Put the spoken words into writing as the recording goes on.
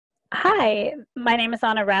Hi, my name is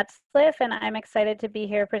Anna Ratzliff, and I'm excited to be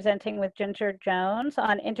here presenting with Ginger Jones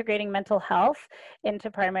on integrating mental health into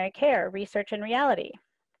primary care, research and reality.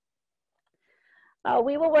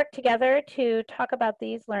 We will work together to talk about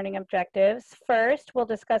these learning objectives. First, we'll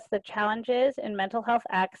discuss the challenges in mental health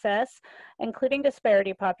access, including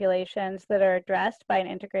disparity populations that are addressed by an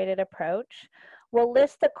integrated approach. We'll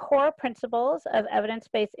list the core principles of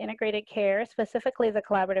evidence-based integrated care, specifically the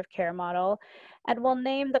collaborative care model, and we'll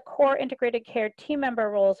name the core integrated care team member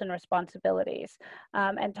roles and responsibilities,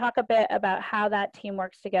 and talk a bit about how that team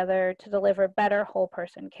works together to deliver better whole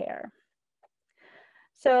person care.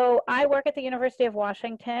 So I work at the University of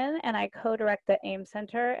Washington and I co-direct the AIM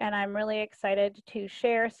Center, and I'm really excited to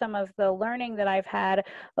share some of the learning that I've had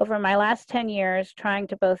over my last 10 years trying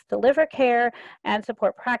to both deliver care and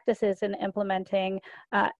support practices in implementing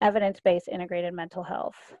evidence-based integrated mental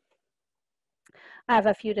health. I have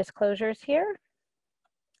a few disclosures here.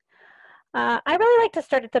 I really like to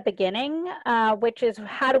start at the beginning, which is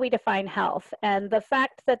how do we define health? And the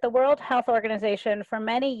fact that the World Health Organization for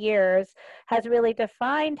many years has really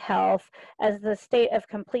defined health as the state of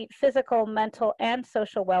complete physical, mental, and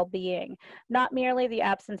social well-being, not merely the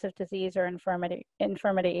absence of disease or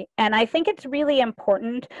infirmity. And I think it's really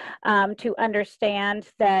important to understand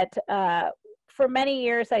that for many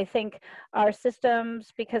years, I think our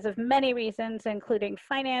systems, because of many reasons, including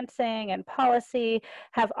financing and policy,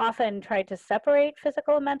 have often tried to separate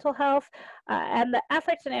physical and mental health. And the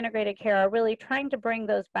efforts in integrated care are really trying to bring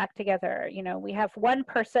those back together. You know, we have one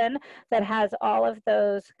person that has all of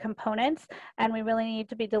those components, and we really need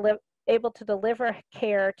to be able to deliver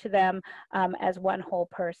care to them as one whole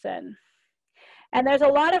person. And there's a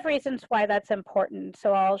lot of reasons why that's important.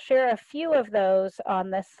 So I'll share a few of those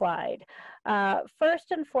on this slide.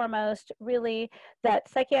 First and foremost, really that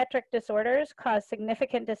psychiatric disorders cause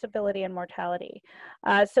significant disability and mortality.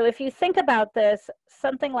 So if you think about this,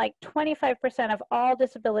 something like 25% of all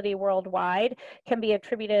disability worldwide can be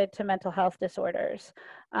attributed to mental health disorders.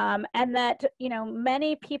 And that, you know,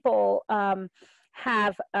 many people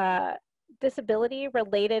have disability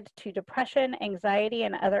related to depression, anxiety,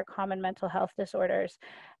 and other common mental health disorders.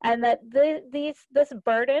 And that this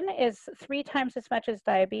burden is 3 times as much as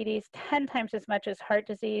diabetes, 10 times as much as heart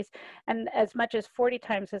disease, and as much as 40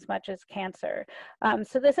 times as much as cancer.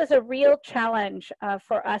 So this is a real challenge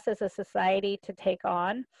for us as a society to take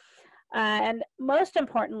on. And most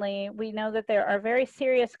importantly, we know that there are very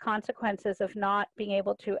serious consequences of not being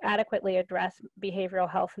able to adequately address behavioral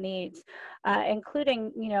health needs,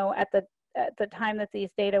 including, you know, at the time that these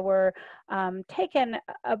data were taken,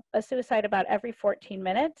 a suicide about every 14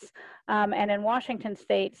 minutes. And in Washington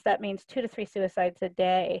states, that means 2 to 3 suicides a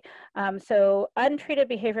day. So untreated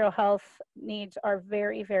behavioral health needs are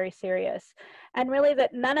very, very serious. And really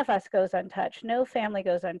that none of us goes untouched. No family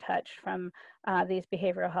goes untouched from these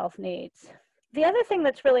behavioral health needs. The other thing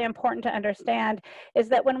that's really important to understand is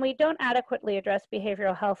that when we don't adequately address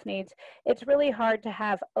behavioral health needs, it's really hard to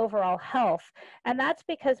have overall health. And that's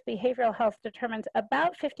because behavioral health determines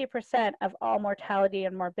about 50% of all mortality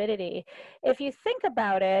and morbidity. If you think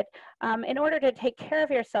about it, in order to take care of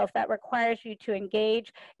yourself, that requires you to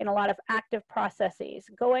engage in a lot of active processes,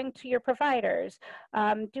 going to your providers,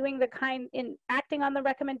 acting on the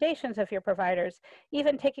recommendations of your providers,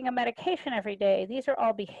 even taking a medication every day. These are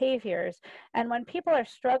all behaviors. And when people are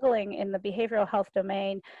struggling in the behavioral health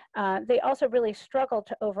domain, they also really struggle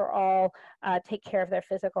to overall take care of their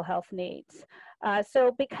physical health needs.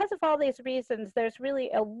 So because of all these reasons, there's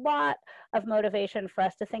really a lot of motivation for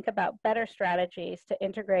us to think about better strategies to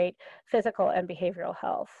integrate physical and behavioral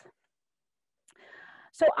health.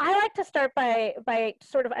 So I like to start by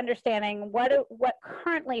sort of understanding what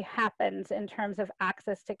currently happens in terms of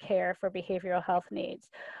access to care for behavioral health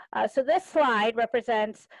needs. So this slide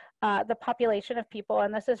represents the population of people,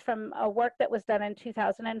 and this is from a work that was done in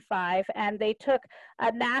 2005, and they took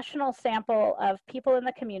a national sample of people in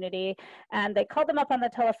the community, and they called them up on the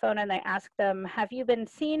telephone and they asked them, have you been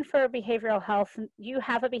seen for behavioral health? You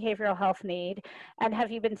have a behavioral health need, and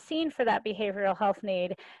have you been seen for that behavioral health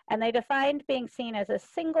need? And they defined being seen as a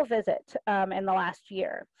single visit in the last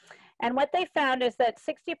year. And what they found is that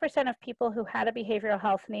 60% of people who had a behavioral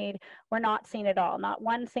health need were not seen at all, not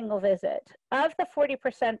one single visit. Of the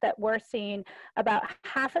 40% that were seen, about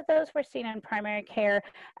half of those were seen in primary care,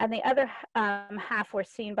 and the other half were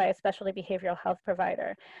seen by a specialty behavioral health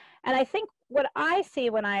provider. And I think what I see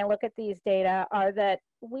when I look at these data are that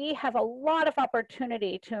we have a lot of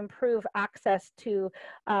opportunity to improve access to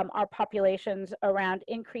our populations around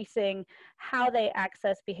increasing how they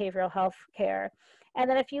access behavioral health care. And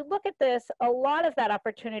then if you look at this, a lot of that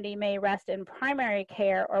opportunity may rest in primary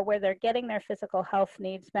care or where they're getting their physical health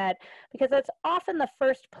needs met, because that's often the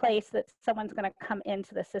first place that someone's going to come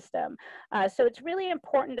into the system. So it's really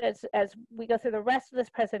important as we go through the rest of this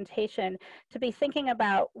presentation to be thinking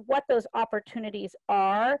about what those opportunities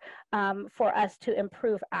are for us to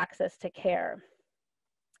improve access to care.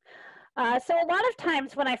 So a lot of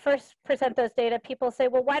times when I first present those data, people say,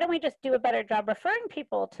 well, why don't we just do a better job referring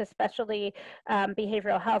people to specialty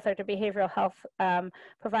behavioral health or to behavioral health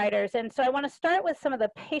providers? And so I want to start with some of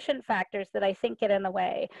the patient factors that I think get in the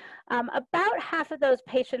way. About half of those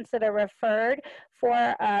patients that are referred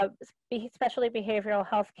for specialty behavioral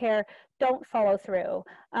health care don't follow through.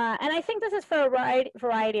 And I think this is for a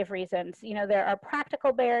variety of reasons. You know, there are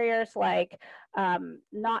practical barriers like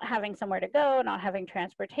not having somewhere to go, not having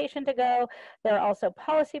transportation to go. There are also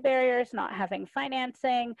policy barriers, not having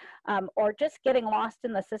financing, or just getting lost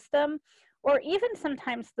in the system, or even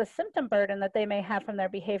sometimes the symptom burden that they may have from their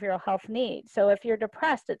behavioral health needs. So if you're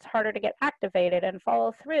depressed, it's harder to get activated and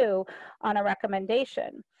follow through on a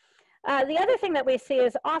recommendation. The other thing that we see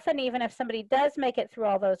is often, even if somebody does make it through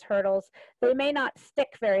all those hurdles, they may not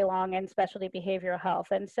stick very long in specialty behavioral health.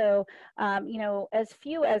 And so, you know, as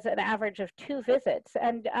few as an average of 2 visits.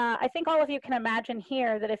 And I think all of you can imagine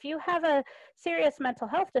here that if you have a serious mental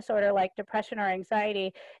health disorder like depression or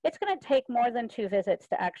anxiety, it's going to take more than 2 visits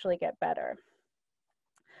to actually get better.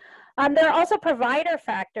 There are also provider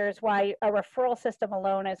factors why a referral system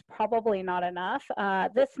alone is probably not enough.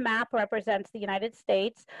 This map represents the United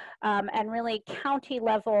States and really county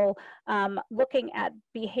level looking at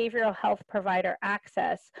behavioral health provider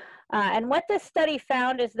access. And what this study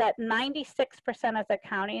found is that 96% of the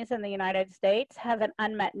counties in the United States have an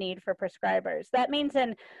unmet need for prescribers. That means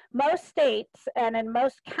in most states and in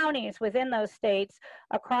most counties within those states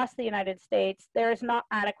across the United States, there is not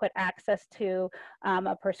adequate access to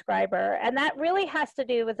a prescriber. And that really has to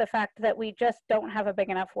do with the fact that we just don't have a big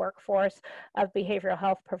enough workforce of behavioral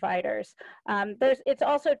health providers. It's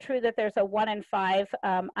also true that there's a 1 in 5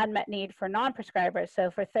 unmet need for non-prescribers, so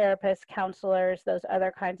for therapists, counselors, those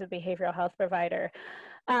other kinds of behavioral health provider.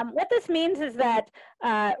 What this means is that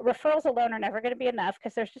referrals alone are never going to be enough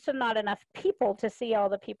because there's just not enough people to see all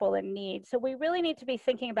the people in need. So we really need to be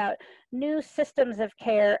thinking about new systems of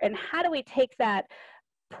care and how do we take that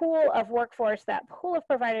pool of workforce, that pool of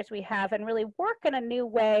providers we have, and really work in a new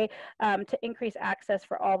way to increase access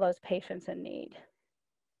for all those patients in need.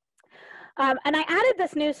 And I added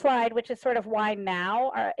this new slide, which is sort of why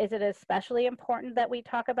now is it especially important that we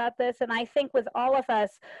talk about this. And I think with all of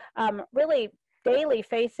us really daily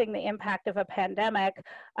facing the impact of a pandemic,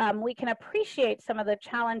 we can appreciate some of the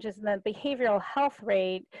challenges in the behavioral health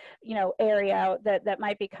rate, area that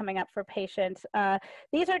might be coming up for patients.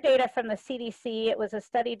 These are data from the CDC. It was a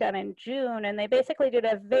study done in June, and they basically did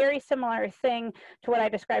a very similar thing to what I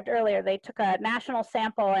described earlier. They took a national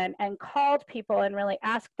sample and called people and really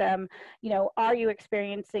asked them, are you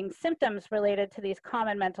experiencing symptoms related to these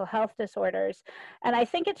common mental health disorders? And I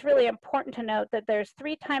think it's really important to note that there's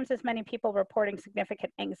 3 times as many people reporting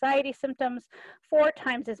significant anxiety symptoms, 4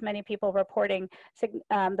 times as many people reporting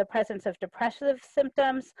the presence of depressive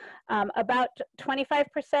symptoms, about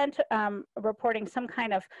 25% reporting some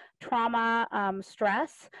kind of trauma,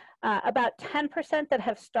 stress, about 10% that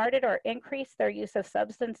have started or increased their use of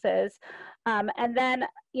substances, and then,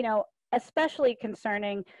 especially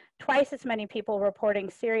concerning, twice as many people reporting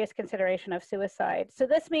serious consideration of suicide. So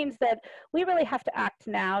this means that we really have to act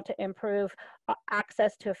now to improve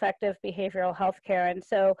access to effective behavioral health care. And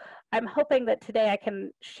so I'm hoping that today I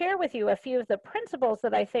can share with you a few of the principles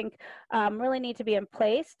that I think really need to be in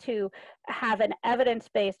place to have an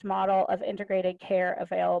evidence-based model of integrated care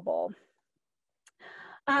available.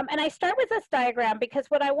 And I start with this diagram because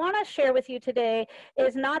what I want to share with you today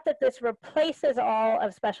is not that this replaces all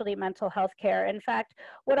of specialty mental health care. In fact,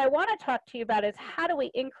 what I want to talk to you about is how do we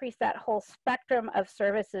increase that whole spectrum of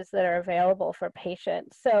services that are available for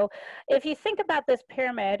patients. So if you think about this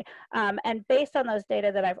pyramid, and based on those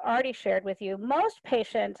data that I've already shared with you, most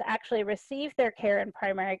patients actually receive their care in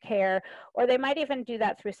primary care, or they might even do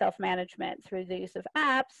that through self-management, through the use of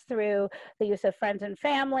apps, through the use of friends and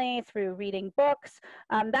family, through reading books.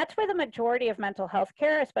 That's where the majority of mental health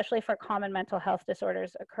care, especially for common mental health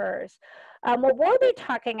disorders, occurs. What we'll be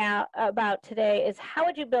talking about today is how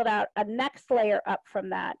would you build out a next layer up from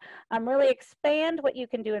that. Really expand what you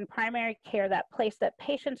can do in primary care, that place that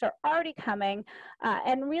patients are already coming,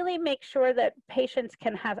 and really make sure that patients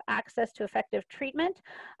can have access to effective treatment.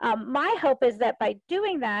 My hope is that by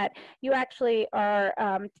doing that, you actually are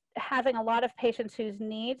having a lot of patients whose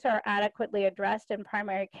needs are adequately addressed in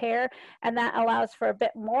primary care, and that allows for a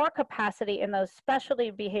bit more capacity in those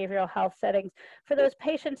specialty behavioral health settings for those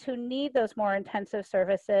patients who need those more intensive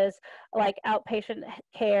services like outpatient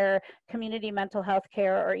care, community mental health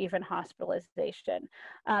care, or even hospitalization.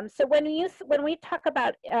 So when we talk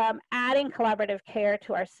about adding collaborative care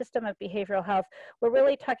to our system of behavioral health, we're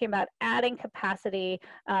really talking about adding capacity,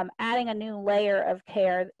 adding a new layer of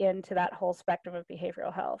care into that whole spectrum of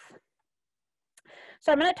behavioral health.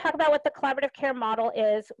 So I'm going to talk about what the collaborative care model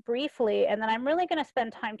is briefly, and then I'm really going to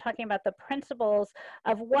spend time talking about the principles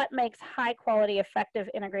of what makes high quality, effective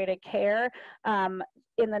integrated care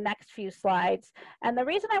in the next few slides. And the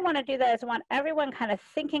reason I want to do that is I want everyone kind of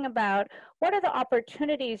thinking about what are the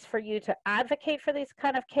opportunities for you to advocate for these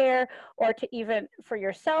kind of care, or to even for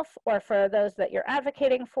yourself or for those that you're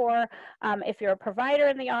advocating for. If you're a provider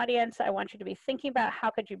in the audience, I want you to be thinking about how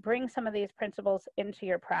could you bring some of these principles into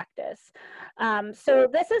your practice. So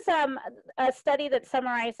this is a study that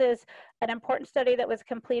summarizes an important study that was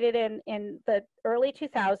completed in the early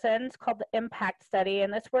 2000s called the IMPACT study,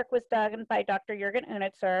 and this work was done by Dr. Jürgen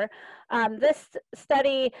Unitzer. This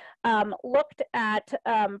study looked at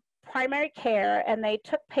primary care, and they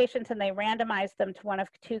took patients and they randomized them to one of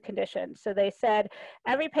two conditions. So they said,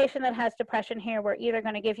 every patient that has depression here, we're either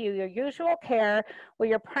going to give you your usual care, where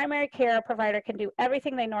your primary care provider can do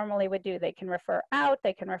everything they normally would do. They can refer out,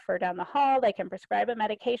 they can refer down the hall, they can prescribe a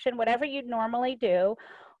medication, whatever you'd normally do,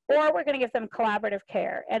 or we're going to give them collaborative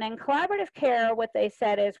care. And in collaborative care, what they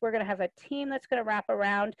said is we're going to have a team that's going to wrap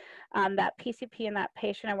around that PCP and that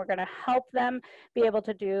patient, and we're going to help them be able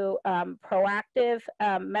to do proactive,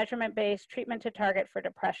 measurement-based treatment to target for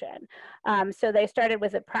depression. So they started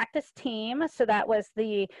with a practice team. So that was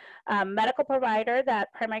the medical provider,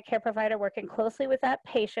 that primary care provider working closely with that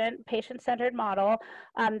patient, patient-centered model.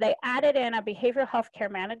 They added in a behavioral health care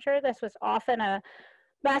manager. This was often a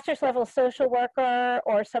master's level social worker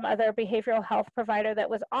or some other behavioral health provider that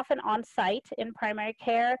was often on site in primary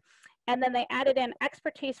care. And then they added in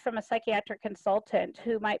expertise from a psychiatric consultant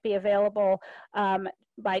who might be available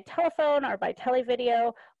by telephone or by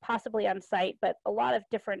televideo, possibly on site, but a lot of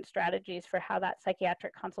different strategies for how that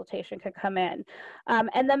psychiatric consultation could come in.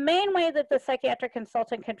 And the main way that the psychiatric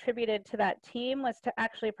consultant contributed to that team was to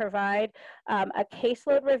actually provide a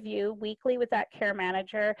caseload review weekly with that care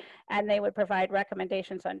manager, and they would provide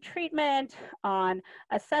recommendations on treatment, on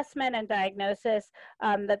assessment and diagnosis,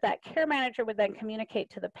 that care manager would then communicate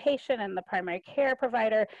to the patient and the primary care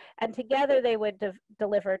provider, and together they would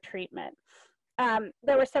deliver treatment.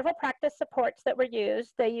 There were several practice supports that were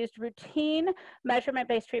used. They used routine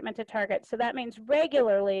measurement-based treatment to target. So that means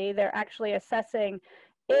regularly they're actually assessing,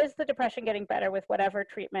 is the depression getting better with whatever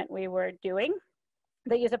treatment we were doing?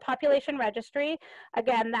 They use a population registry.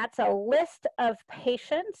 Again, that's a list of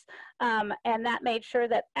patients, and that made sure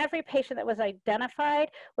that every patient that was identified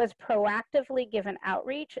was proactively given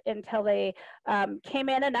outreach until they came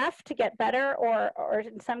in enough to get better, or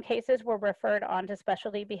in some cases were referred on to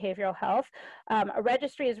specialty behavioral health. A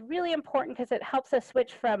registry is really important because it helps us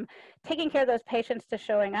switch from taking care of those patients to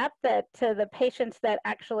showing up to the patients that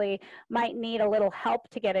actually might need a little help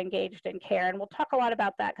to get engaged in care. And we'll talk a lot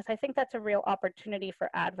about that because I think that's a real opportunity for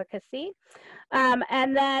advocacy.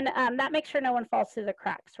 And then that makes sure no one falls through the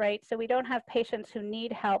cracks, right? So we don't have patients who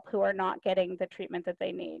need help who are not getting the treatment that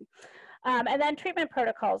they need. And then treatment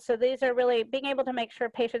protocols. So these are really being able to make sure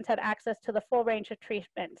patients had access to the full range of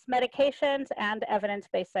treatments, medications, and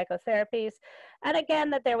evidence-based psychotherapies. And again,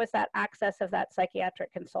 that there was that access of that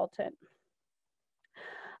psychiatric consultant.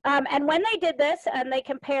 And when they did this and they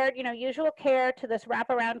compared, usual care to this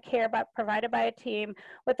wraparound care provided by a team,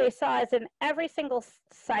 what they saw is in every single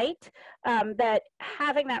site that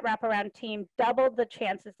having that wraparound team doubled the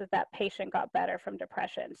chances that that patient got better from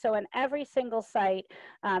depression. So in every single site,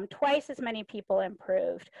 twice as many people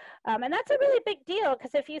improved. And that's a really big deal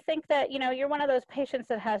because if you think that, you're one of those patients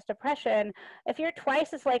that has depression, if you're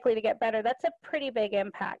twice as likely to get better, that's a pretty big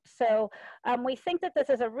impact. So we think that this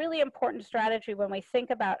is a really important strategy when we think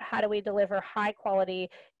about how do we deliver high quality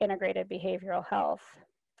integrated behavioral health.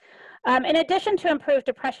 In addition to improved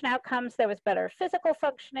depression outcomes, there was better physical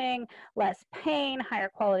functioning, less pain, higher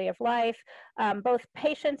quality of life. Both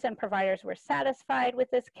patients and providers were satisfied with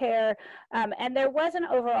this care, and there was an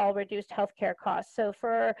overall reduced healthcare cost. So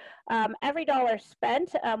for every dollar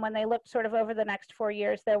spent, when they looked sort of over the next 4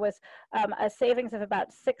 years, there was a savings of about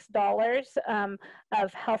 $6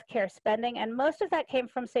 of healthcare spending, and most of that came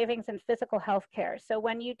from savings in physical healthcare. So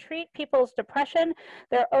when you treat people's depression,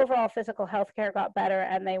 their overall physical healthcare got better,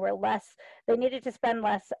 and they needed to spend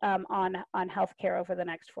less on healthcare over the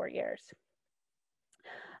next 4 years.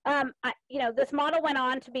 This model went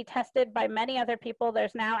on to be tested by many other people.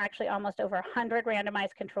 There's now actually almost over 100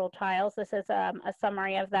 randomized controlled trials. This is a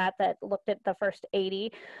summary of that looked at the first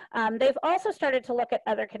 80. They've also started to look at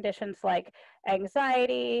other conditions like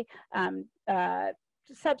anxiety,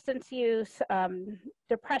 substance use,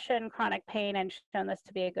 depression, chronic pain, and shown this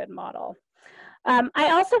to be a good model. I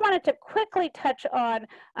also wanted to quickly touch on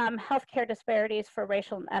healthcare disparities for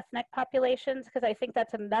racial and ethnic populations, because I think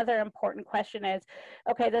that's another important question is,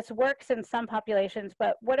 okay, this works in some populations,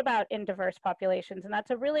 but what about in diverse populations? And that's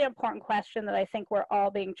a really important question that I think we're all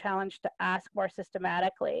being challenged to ask more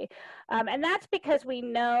systematically. And that's because we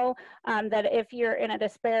know that if you're in a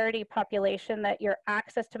disparity population, that your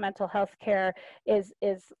access to mental health care is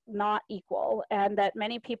not equal, and that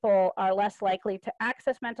many people are less likely to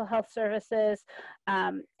access mental health services,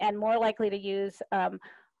 and more likely to use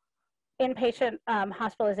inpatient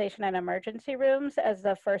hospitalization and emergency rooms as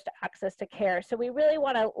the first access to care. So we really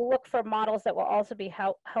want to look for models that will also be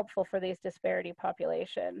helpful for these disparity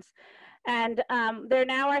populations. And there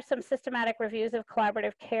now are some systematic reviews of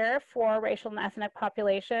collaborative care for racial and ethnic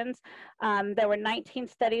populations. There were 19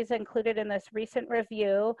 studies included in this recent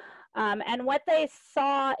review. And what they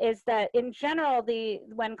saw is that in general,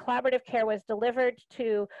 when collaborative care was delivered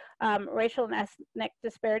to racial and ethnic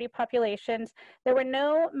disparity populations, there were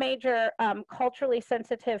no major culturally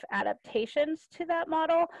sensitive adaptations to that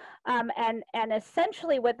model. And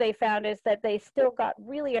essentially what they found is that they still got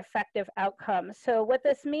really effective outcomes. So what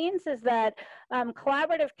this means is that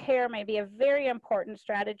collaborative care may be a very important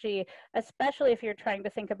strategy, especially if you're trying to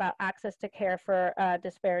think about access to care for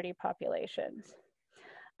disparity populations.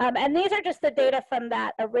 And these are just the data from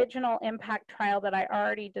that original impact trial that I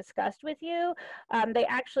already discussed with you. They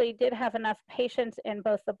actually did have enough patients in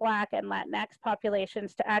both the Black and Latinx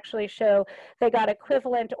populations to actually show they got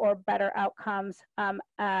equivalent or better outcomes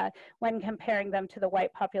when comparing them to the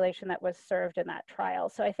white population that was served in that trial.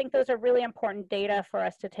 So I think those are really important data for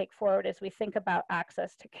us to take forward as we think about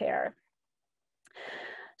access to care.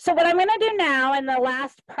 So what I'm going to do now, in the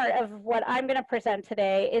last part of what I'm going to present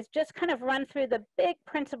today, is just kind of run through the big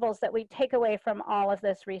principles that we take away from all of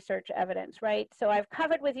this research evidence, right? So I've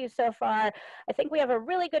covered with you so far, I think we have a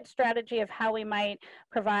really good strategy of how we might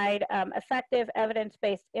provide effective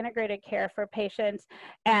evidence-based integrated care for patients.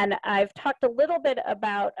 And I've talked a little bit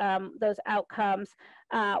about those outcomes.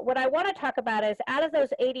 What I want to talk about is, out of those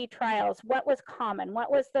 80 trials, what was common? What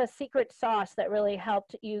was the secret sauce that really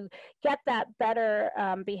helped you get that better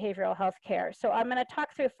behavioral health care? So I'm going to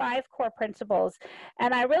talk through 5 core principles.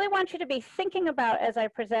 And I really want you to be thinking about, as I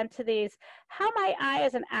present to these, how might I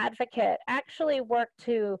as an advocate actually work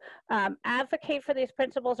to advocate for these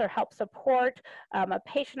principles or help support a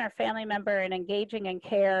patient or family member in engaging in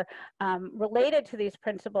care related to these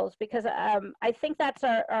principles, because I think that's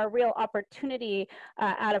our real opportunity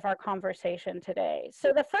out of our conversation today.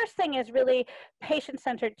 So the first thing is really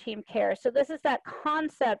patient-centered team care. So this is that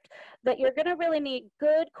concept that you're going to really need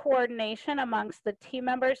good coordination amongst the team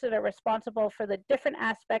members that are responsible for the different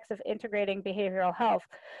aspects of integrating behavioral health.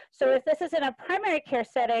 So if this is in a primary care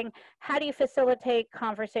setting, how do you facilitate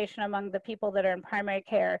conversation among the people that are in primary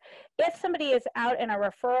care? If somebody is out in a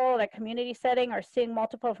referral in a community setting or seeing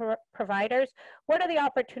multiple providers, what are the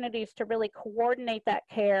opportunities to really coordinate that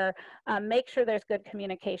care, make sure there's good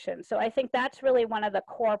communication? So I think that's really one of the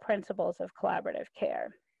core principles of collaborative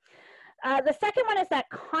care. The second one is that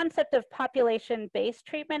concept of population-based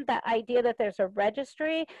treatment, that idea that there's a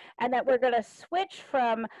registry and that we're going to switch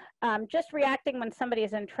from just reacting when somebody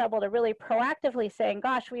is in trouble to really proactively saying,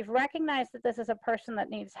 gosh, we've recognized that this is a person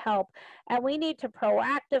that needs help, and we need to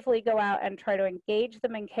proactively go out and try to engage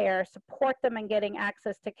them in care, support them in getting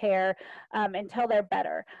access to care until they're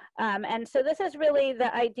better. And so this is really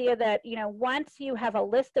the idea that, once you have a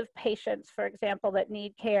list of patients, for example, that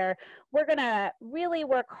need care, we're going to really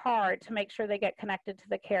work hard to to make sure they get connected to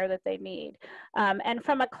the care that they need. And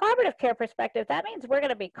from a collaborative care perspective, that means we're going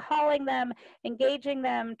to be calling them, engaging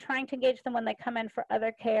them, trying to engage them when they come in for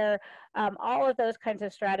other care, all of those kinds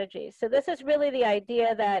of strategies. So this is really the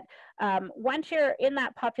idea that once you're in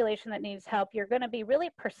that population that needs help, you're going to be really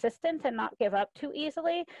persistent and not give up too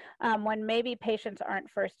easily when maybe patients aren't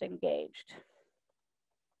first engaged.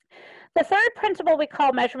 The third principle we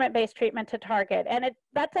call measurement-based treatment to target, and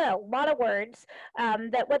that's a lot of words,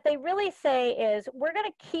 that what they really say is we're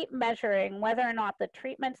going to keep measuring whether or not the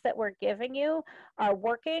treatments that we're giving you are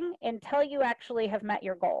working until you actually have met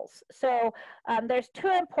your goals. So there's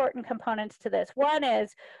two important components to this. One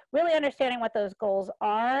is really understanding what those goals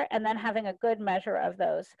are and then having a good measure of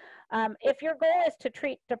those. If your goal is to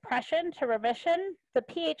treat depression to remission, the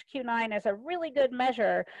PHQ-9 is a really good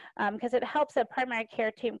measure because it helps a primary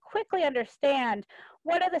care team quickly understand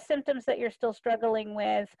what are the symptoms that you're still struggling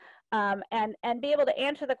with, and be able to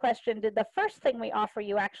answer the question, did the first thing we offer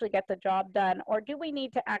you actually get the job done, or do we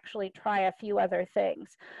need to actually try a few other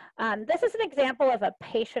things? This is an example of a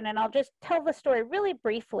patient, and I'll just tell the story really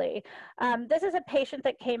briefly. This is a patient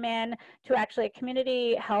that came in to actually a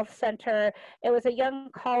community health center. It was a young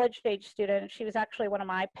college-age student. She was actually one of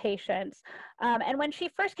my patients. And when she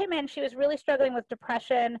first came in, she was really struggling with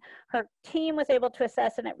depression. Her team was able to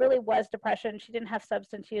assess, and it really was depression. She didn't have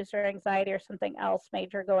substance use or anxiety or something else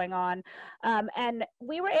major going on. And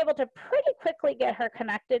we were able to pretty quickly get her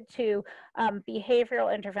connected to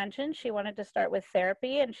behavioral intervention. She wanted to start with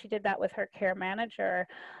therapy, and she did that with her care manager.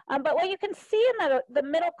 But what you can see in the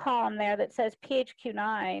middle column there that says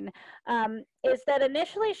PHQ-9 is that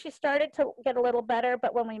initially she started to get a little better,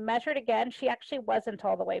 but when we measured again, she actually wasn't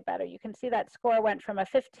all the way better. You can see that score went from a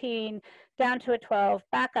 15 down to a 12,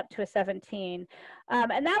 back up to a 17.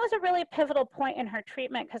 And that was a really pivotal point in her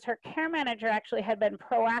treatment because her care manager actually had been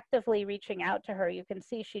proactively reaching out to her. You can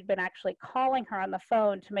see she'd been actually calling her on the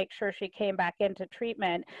phone to make sure she came back into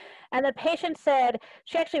treatment. And the patient said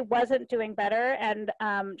she actually wasn't doing better, and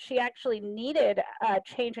she actually needed a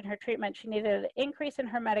change in her treatment. She needed an increase in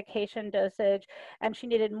her medication dosage, and she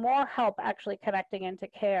needed more help actually connecting into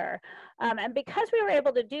care. And because we were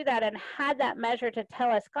able to do that and had that measure to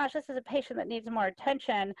tell us, gosh, this is a patient that needs more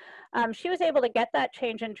attention, she was able to get that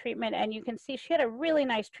change in treatment, and you can see she had a really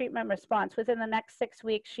nice treatment response. Within the next 6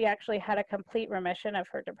 weeks, she actually had a complete remission of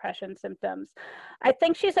her depression symptoms. I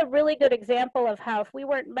think she's a really good example of how if we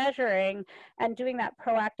weren't measuring and doing that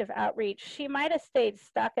proactive outreach, she might have stayed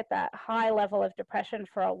stuck at that high level of depression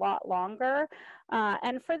for a lot longer.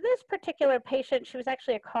 And for this particular patient, she was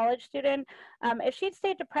actually a college student. If she'd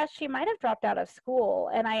stayed depressed, she might have dropped out of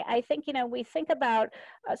school. And I think, you know, we think about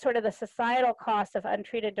sort of the societal cost of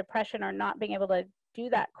untreated depression or not being able to do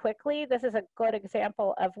that quickly. This is a good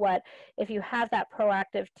example of what, if you have that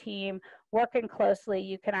proactive team working closely,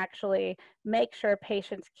 you can actually make sure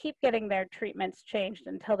patients keep getting their treatments changed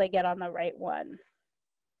until they get on the right one.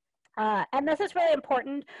 And this is really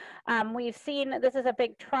important. We've seen, this is a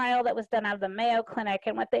big trial that was done out of the Mayo Clinic,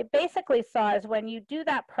 and what they basically saw is when you do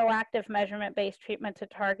that proactive measurement-based treatment to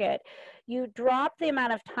target, you drop the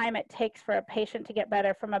amount of time it takes for a patient to get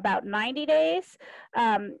better from about 90 days,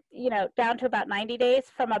 you know, down to about 90 days,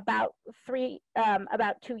 from about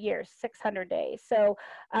 2 years, 600 days. So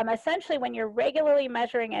essentially, when you're regularly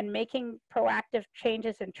measuring and making proactive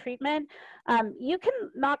changes in treatment, you can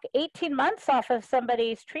knock 18 months off of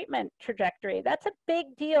somebody's treatment trajectory. That's a big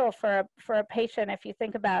deal for a patient if you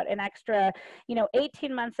think about an extra, you know,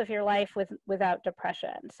 18 months of your life without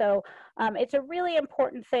depression. So it's a really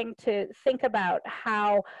important thing to think about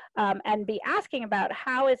how and be asking about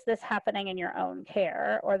how is this happening in your own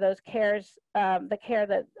care or those cares, the care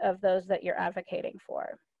of those that you're advocating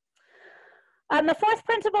for. The fourth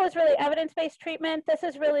principle is really evidence-based treatment. This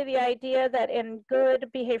is really the idea that in good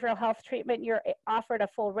behavioral health treatment, you're offered a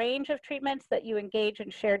full range of treatments, that you engage in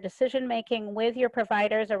shared decision-making with your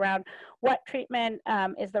providers around what treatment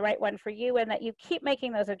is the right one for you, and that you keep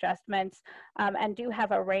making those adjustments and do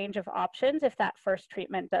have a range of options if that first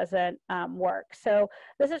treatment doesn't work. So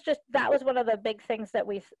this is just, that was one of the big things that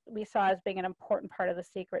we saw as being an important part of the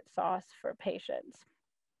secret sauce for patients.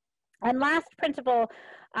 And last principle,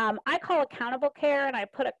 I call accountable care, and I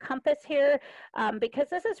put a compass here because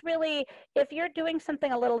this is really, if you're doing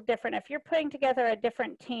something a little different, if you're putting together a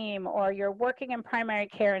different team or you're working in primary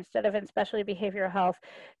care instead of in specialty behavioral health,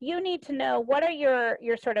 you need to know what are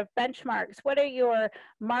your sort of benchmarks, what are your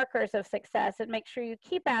markers of success, and make sure you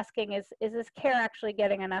keep asking, is this care actually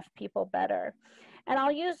getting enough people better? And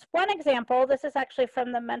I'll use one example. This is actually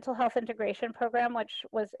from the Mental Health Integration Program, which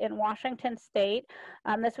was in Washington State.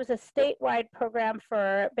 This was a statewide program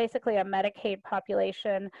for basically a Medicaid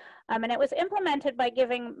population. And it was implemented by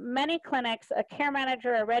giving many clinics a care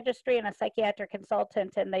manager, a registry, and a psychiatric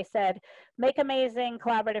consultant. And they said, make amazing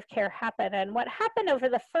collaborative care happen. And what happened over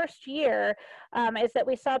the first year is that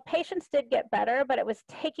we saw patients did get better, but it was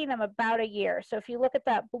taking them about a year. So if you look at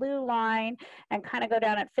that blue line and kind of go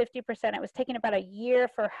down at 50%, it was taking about a year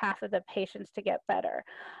for half of the patients to get better.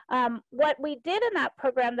 What we did in that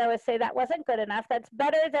program, though, is say that wasn't good enough. That's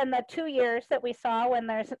better than the 2 years that we saw when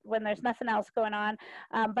there's nothing else going on,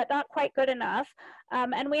 but not quite good enough.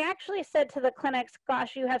 And we actually said to the clinics,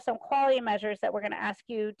 gosh, you have some quality measures that we're going to ask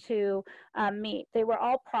you to meet. They were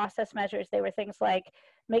all process measures. They were things like,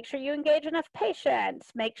 make sure you engage enough patients,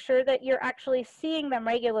 make sure that you're actually seeing them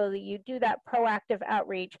regularly, you do that proactive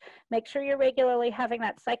outreach, make sure you're regularly having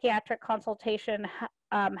that psychiatric consultation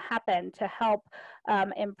happen to help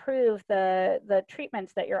improve the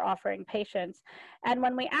treatments that you're offering patients. And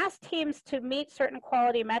when we asked teams to meet certain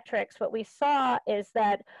quality metrics, what we saw is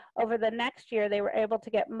that over the next year, they were able to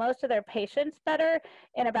get most of their patients better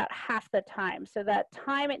in about half the time. So that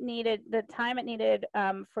time it needed,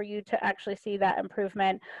 for you to actually see that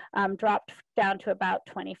improvement dropped down to about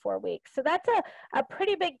 24 weeks. So that's a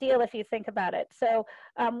pretty big deal if you think about it. So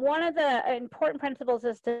one of the important principles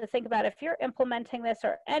is to think about, if you're implementing this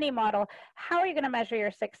or any model, how are you going to measure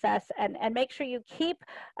your success, and make sure you keep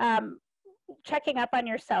checking up on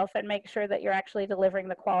yourself and make sure that you're actually delivering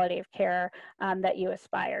the quality of care that you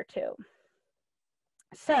aspire to.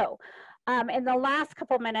 So in the last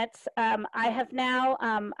couple minutes, I have now,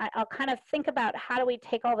 I'll kind of think about how do we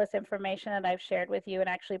take all this information that I've shared with you and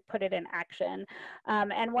actually put it in action.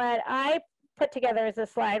 And what I put together is a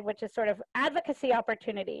slide which is sort of advocacy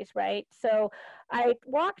opportunities, right? So I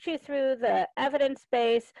walked you through the evidence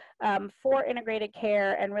base for integrated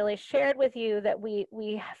care and really shared with you that we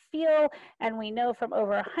feel and we know from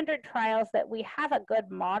over 100 trials that we have a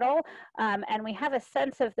good model, and we have a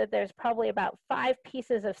sense of that there's probably about 5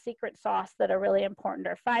 pieces of secret sauce that are really important,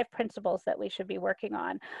 or 5 principles that we should be working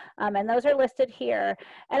on. And those are listed here.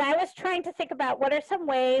 And I was trying to think about what are some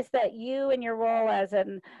ways that you in your role as a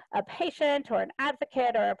patient or an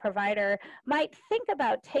advocate or a provider might think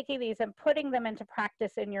about taking these and putting them into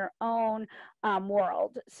practice in your own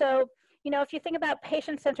world. So, you know, if you think about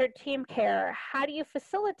patient-centered team care, how do you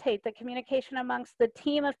facilitate the communication amongst the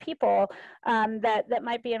team of people that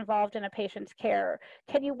might be involved in a patient's care?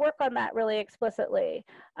 Can you work on that really explicitly?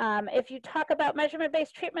 If you talk about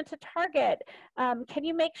measurement-based treatment to target, can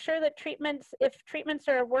you make sure that if treatments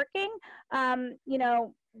are working, you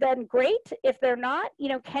know, then great. If they're not, you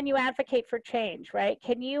know, can you advocate for change, right?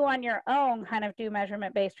 Can you on your own kind of do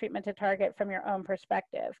measurement-based treatment to target from your own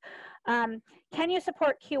perspective? Can you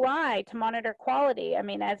support QI to monitor quality? I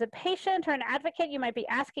mean, as a patient or an advocate, you might be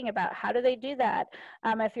asking about how do they do that?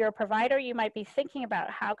 If you're a provider, you might be thinking about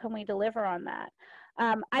how can we deliver on that?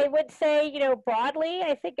 I would say, you know, broadly,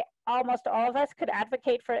 I think almost all of us could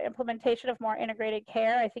advocate for implementation of more integrated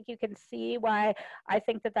care. I think you can see why I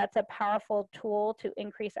think that that's a powerful tool to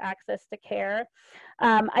increase access to care.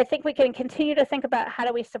 I think we can continue to think about how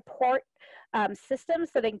do we support systems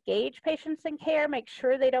that engage patients in care, make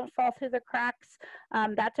sure they don't fall through the cracks.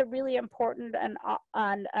 That's a really important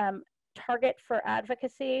target for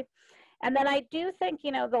advocacy. And then I do think,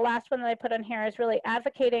 you know, the last one that I put on here is really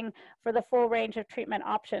advocating for the full range of treatment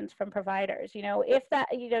options from providers. You know, if that,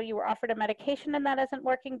 you know, you were offered a medication and that isn't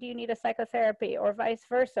working, do you need a psychotherapy, or vice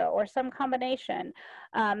versa, or some combination?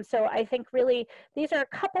 So I think really these are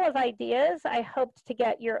a couple of ideas. I hoped to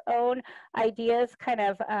get your own ideas kind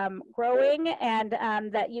of growing, and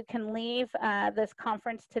that you can leave this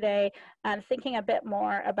conference today thinking a bit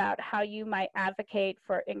more about how you might advocate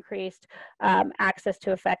for increased access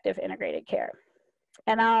to effective integrated care.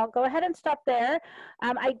 And I'll go ahead and stop there.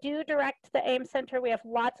 I do direct the AIM Center. We have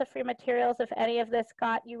lots of free materials if any of this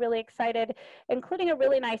got you really excited, including a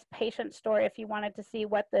really nice patient story if you wanted to see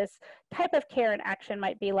what this type of care in action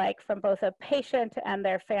might be like from both a patient and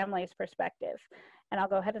their family's perspective. And I'll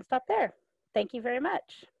go ahead and stop there. Thank you very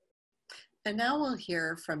much. And now we'll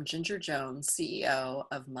hear from Ginger Jones, CEO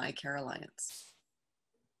of My Care Alliance.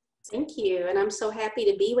 Thank you, and I'm so happy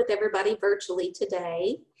to be with everybody virtually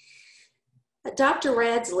today. Dr.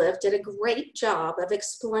 Radsliff did a great job of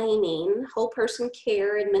explaining whole person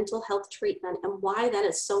care and mental health treatment and why that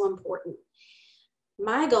is so important.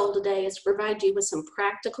 My goal today is to provide you with some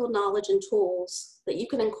practical knowledge and tools that you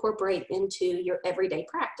can incorporate into your everyday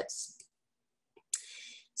practice.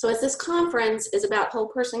 So as this conference is about whole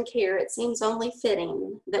person care, it seems only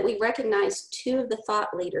fitting that we recognize two of the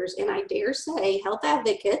thought leaders, and I dare say health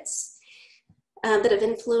advocates that have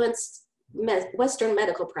influenced Western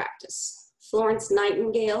medical practice. Florence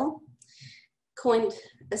Nightingale coined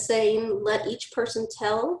a saying, "Let each person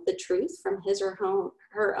tell the truth from his or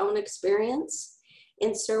her own experience."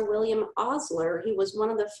 And Sir William Osler, who was one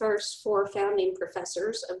of the first 4 founding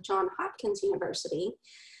professors of Johns Hopkins University,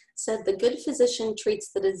 said, "The good physician treats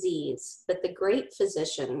the disease, but the great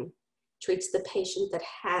physician treats the patient that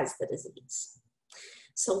has the disease."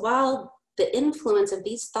 So while the influence of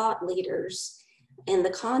these thought leaders and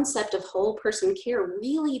the concept of whole person care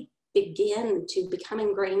really began to become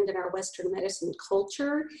ingrained in our Western medicine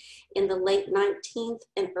culture in the late 19th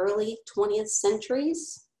and early 20th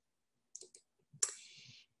centuries,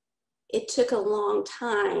 it took a long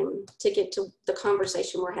time to get to the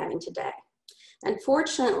conversation we're having today.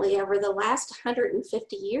 Unfortunately, over the last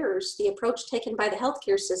 150 years, the approach taken by the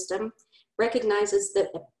healthcare system recognizes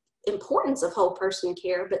the importance of whole person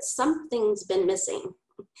care, but something's been missing.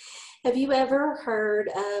 Have you ever heard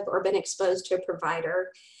of or been exposed to a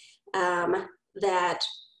provider that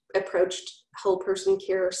approached whole person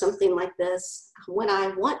care or something like this? "When I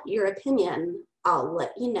want your opinion, I'll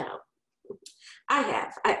let you know." I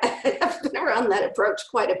have. I've been around that approach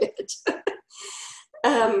quite a bit.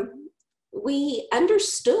 We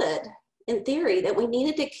understood in theory that we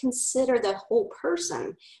needed to consider the whole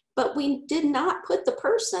person, but we did not put the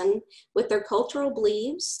person with their cultural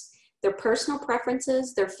beliefs, their personal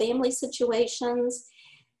preferences, their family situations,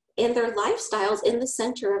 and their lifestyles in the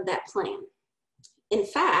center of that plan. In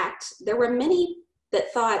fact, there were many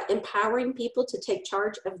that thought empowering people to take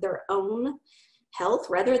charge of their own health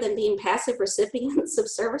rather than being passive recipients of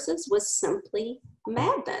services was simply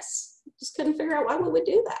madness. Just couldn't figure out why we would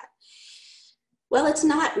do that. Well, it's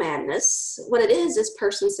not madness. What it is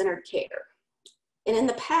person-centered care. And in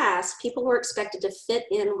the past, people were expected to fit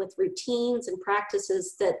in with routines and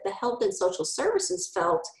practices that the health and social services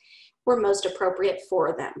felt were most appropriate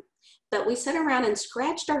for them. But we sat around and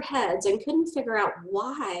scratched our heads and couldn't figure out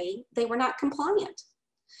why they were not compliant.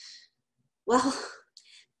 Well,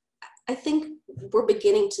 I think we're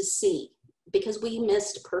beginning to see, because we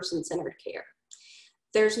missed person-centered care.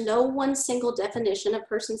 There's no one single definition of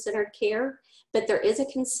person-centered care, but there is a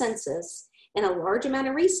consensus and a large amount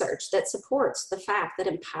of research that supports the fact that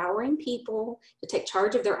empowering people to take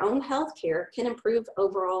charge of their own health care can improve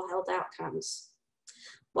overall health outcomes.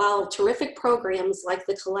 While terrific programs like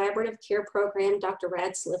the collaborative care program Dr.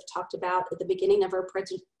 Radsliff talked about at the beginning of our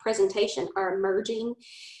presentation are emerging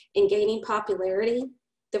and gaining popularity,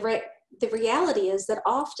 the reality is that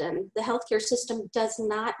often the healthcare system does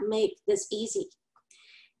not make this easy.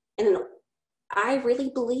 And I really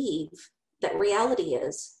believe that reality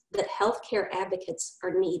is that healthcare advocates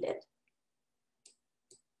are needed.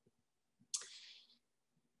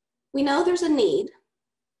 We know there's a need,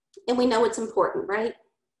 and we know it's important, right?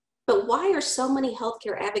 But why are so many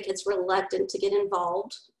healthcare advocates reluctant to get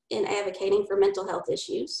involved in advocating for mental health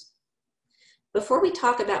issues? Before we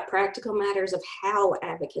talk about practical matters of how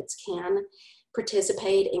advocates can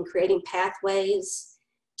participate in creating pathways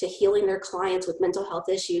to healing their clients with mental health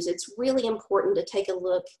issues, it's really important to take a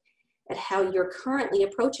look at how you're currently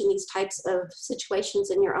approaching these types of situations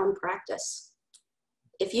in your own practice.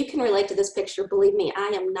 If you can relate to this picture, believe me, I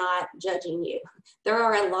am not judging you. There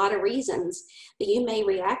are a lot of reasons that you may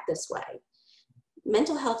react this way.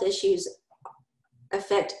 Mental health issues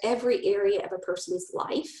affect every area of a person's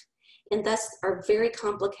life, and thus are very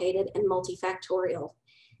complicated and multifactorial.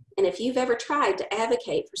 And if you've ever tried to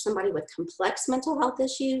advocate for somebody with complex mental health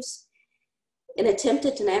issues and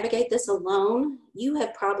attempted to navigate this alone, you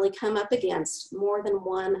have probably come up against more than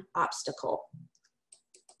one obstacle.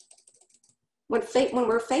 When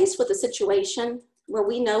we're faced with a situation where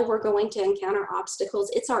we know we're going to encounter obstacles,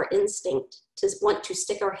 it's our instinct to want to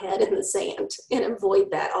stick our head in the sand and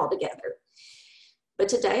avoid that altogether. But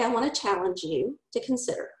today I want to challenge you to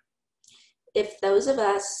consider, if those of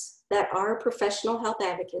us that are professional health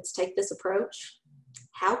advocates take this approach,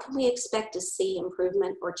 how can we expect to see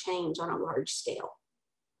improvement or change on a large scale?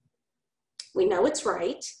 We know it's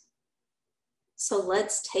right, so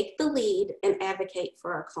let's take the lead and advocate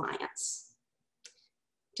for our clients.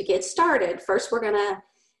 To get started, first we're going to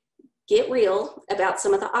get real about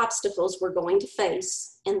some of the obstacles we're going to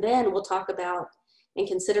face, and then we'll talk about and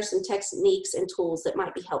consider some techniques and tools that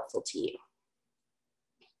might be helpful to you.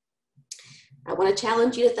 I want to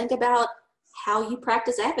challenge you to think about how you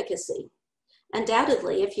practice advocacy.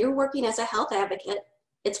 Undoubtedly, if you're working as a health advocate,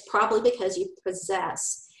 it's probably because you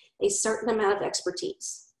possess a certain amount of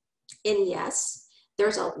expertise. And yes,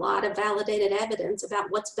 There's a lot of validated evidence about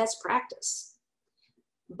what's best practice.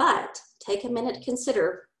 But take a minute to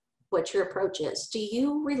consider what your approach is. Do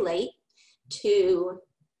you relate to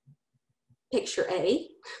picture A?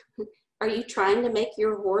 Are you trying to make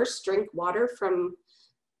your horse drink water from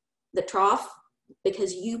the trough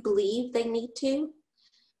because you believe they need to?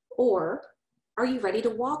 Or are you ready to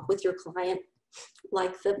walk with your client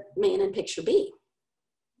like the man in picture B?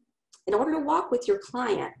 In order to walk with your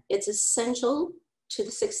client, it's essential to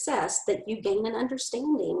the success that you gain an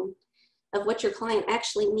understanding of what your client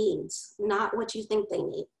actually needs, not what you think they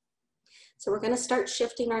need. So we're going to start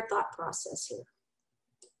shifting our thought process here.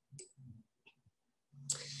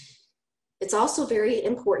 It's also very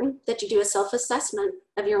important that you do a self-assessment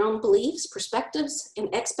of your own beliefs, perspectives,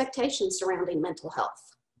 and expectations surrounding mental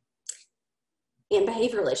health and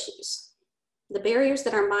behavioral issues. The barriers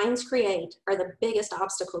that our minds create are the biggest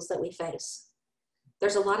obstacles that we face.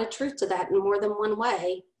 There's a lot of truth to that in more than one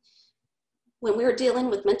way. When we're dealing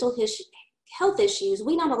with mental health issues,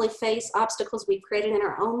 we not only face obstacles we've created in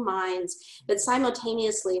our own minds, but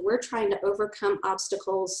simultaneously we're trying to overcome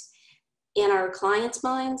obstacles in our clients'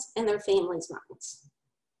 minds and their families' minds.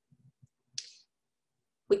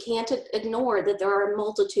 We can't ignore that there are a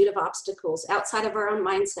multitude of obstacles outside of our own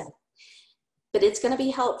mindset. But it's going to be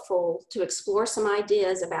helpful to explore some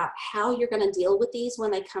ideas about how you're going to deal with these when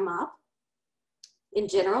they come up in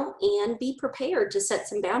general, and be prepared to set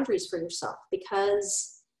some boundaries for yourself,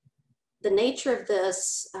 because the nature of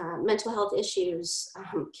this mental health issues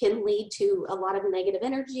can lead to a lot of negative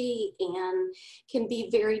energy and can be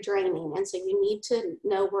very draining. And so you need to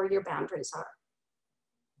know where your boundaries are.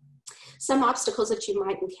 Some obstacles that you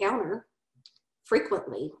might encounter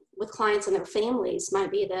frequently with clients and their families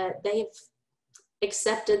might be that they've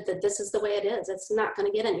accepted that this is the way it is. It's not going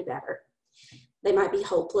to get any better. They might be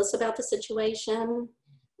hopeless about the situation.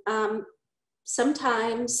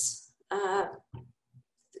 Sometimes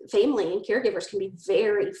family and caregivers can be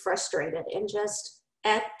very frustrated and just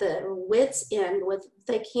at the wit's end with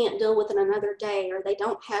they can't deal with it another day, or they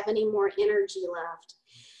don't have any more energy left.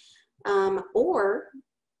 Or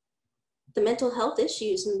the mental health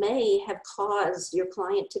issues may have caused your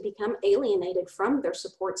client to become alienated from their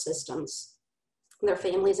support systems, their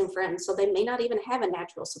families and friends, so they may not even have a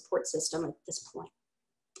natural support system at this point.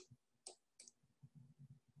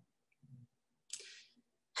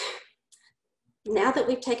 Now that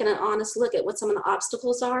we've taken an honest look at what some of the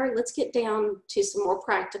obstacles are, let's get down to some more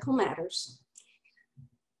practical matters.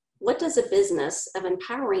 What does a business of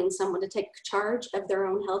empowering someone to take charge of their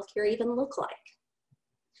own healthcare even look like?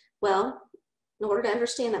 Well, in order to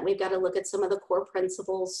understand that, we've got to look at some of the core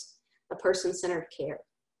principles of person-centered care.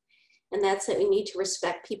 And that's that we need to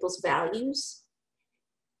respect people's values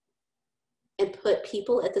and put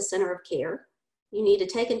people at the center of care. You need to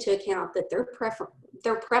take into account that their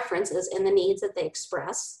preferences and the needs that they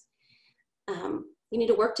express. You need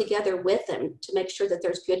to work together with them to make sure that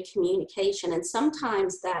there's good communication. And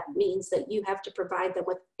sometimes that means that you have to provide them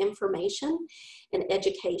with information and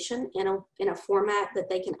education in a format that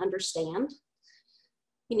they can understand.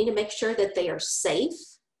 You need to make sure that they are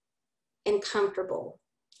safe and comfortable,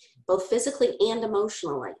 both physically and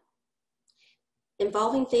emotionally.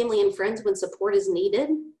 Involving family and friends when support is needed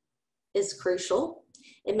is crucial,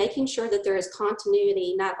 and making sure that there is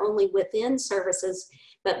continuity not only within services,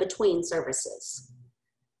 but between services,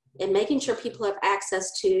 and making sure people have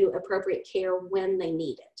access to appropriate care when they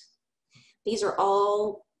need it. These are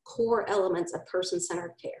all core elements of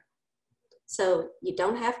person-centered care. So you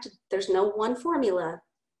don't have to, there's no one formula,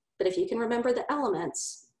 but if you can remember the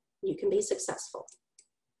elements, you can be successful.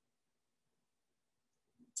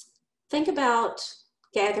 Think about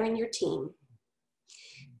gathering your team.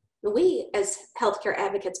 We as healthcare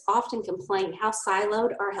advocates often complain how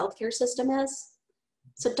siloed our healthcare system is.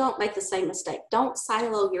 So don't make the same mistake. Don't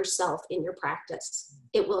silo yourself in your practice.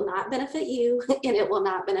 It will not benefit you and it will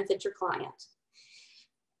not benefit your client.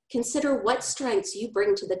 Consider what strengths you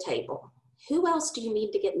bring to the table. Who else do you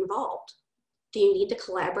need to get involved? Do you need to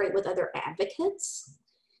collaborate with other advocates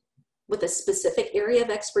with a specific area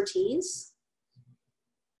of expertise?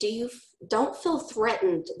 Don't feel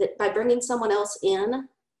threatened that by bringing someone else in,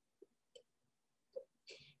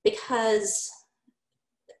 because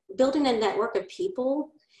building a network of people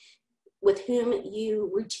with whom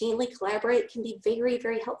you routinely collaborate can be very,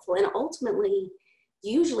 very helpful, and ultimately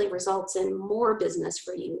usually results in more business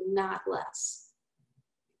for you, not less.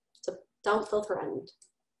 So don't feel threatened.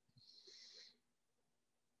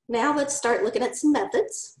 Now let's start looking at some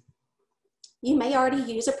methods. You may already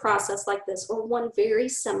use a process like this or one very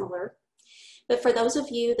similar, but for those of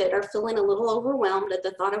you that are feeling a little overwhelmed at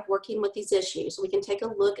the thought of working with these issues, we can take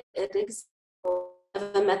a look at an example of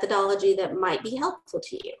of a methodology that might be helpful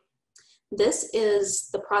to you. This is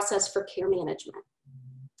the process for care management.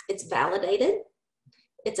 It's validated,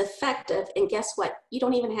 it's effective, and guess what? You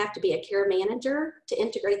don't even have to be a care manager to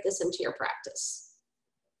integrate this into your practice.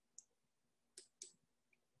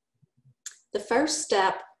 The first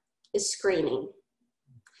step is screening.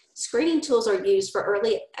 Screening tools are used for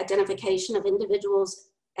early identification of individuals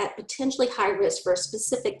at potentially high risk for a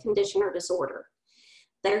specific condition or disorder.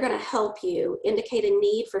 They're going to help you indicate a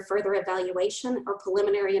need for further evaluation or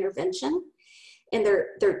preliminary intervention. And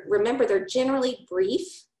remember, they're generally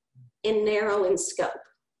brief and narrow in scope.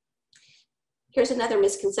 Here's another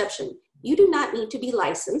misconception. You do not need to be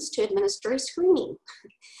licensed to administer a screening.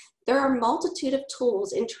 There are a multitude of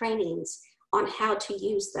tools and trainings on how to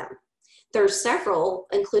use them. There are several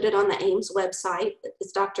included on the AIMS website,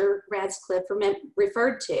 as Dr. Radcliffe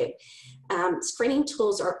referred to. Screening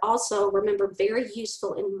tools are also, remember, very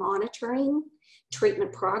useful in monitoring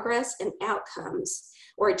treatment progress and outcomes,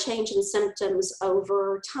 or a change in symptoms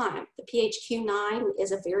over time. The PHQ-9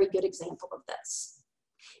 is a very good example of this.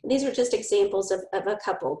 And these are just examples of a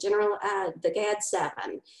couple. The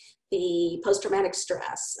GAD-7, the post-traumatic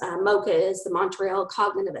stress, MOCA is the Montreal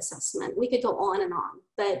Cognitive Assessment. We could go on and on,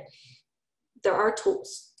 but there are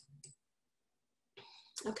tools.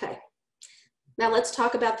 Okay, now let's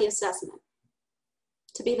talk about the assessment.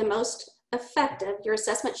 To be the most effective, your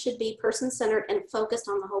assessment should be person-centered and focused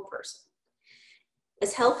on the whole person.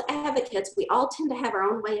 As health advocates, we all tend to have our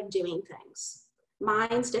own way of doing things.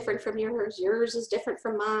 Mine's different from yours, yours is different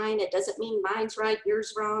from mine. It doesn't mean mine's right,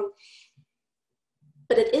 yours wrong.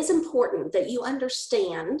 But it is important that you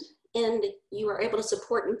understand and you are able to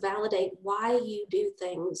support and validate why you do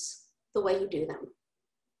things the way you do them.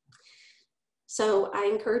 So I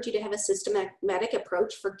encourage you to have a systematic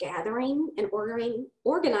approach for gathering and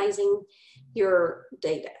organizing your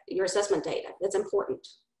data, your assessment data. That's important.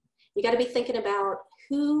 You got to be thinking about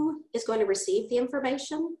who is going to receive the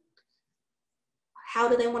information, how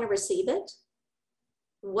do they want to receive it,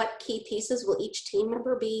 what key pieces will each team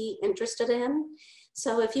member be interested in.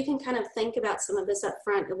 So if you can kind of think about some of this up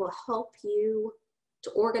front, it will help you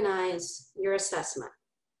to organize your assessment.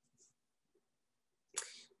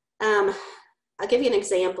 I'll give you an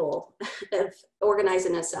example of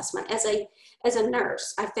organizing an assessment. As a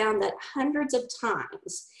nurse, I found that hundreds of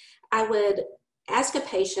times I would ask a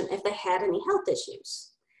patient if they had any health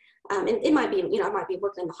issues. And it might be, I might be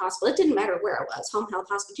working in the hospital. It didn't matter where I was, home health,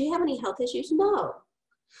 hospital. Do you have any health issues? No.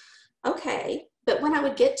 Okay. But when I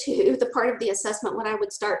would get to the part of the assessment, when I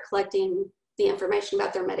would start collecting the information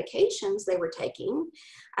about their medications they were taking,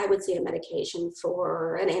 I would see a medication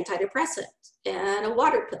for an antidepressant and a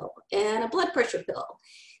water pill and a blood pressure pill.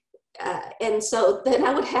 And so then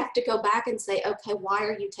I would have to go back and say, okay, why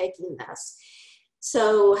are you taking this?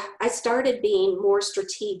 So I started being more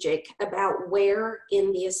strategic about where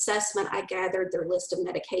in the assessment I gathered their list of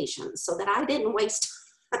medications so that I didn't waste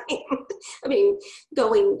time.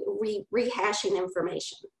 Rehashing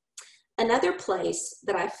information. Another place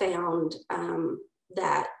that I found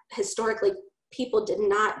that historically people did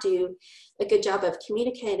not do a good job of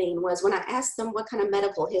communicating was when I asked them what kind of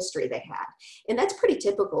medical history they had. And that's pretty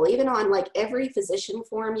typical, even on like every physician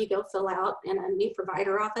form you go fill out in a new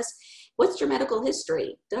provider office. What's your medical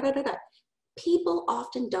history? People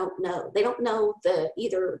often don't know. They don't know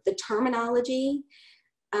either the terminology,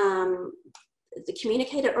 the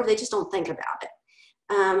communicator, or they just don't think about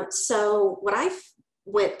it. So what I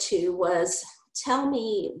went to was, tell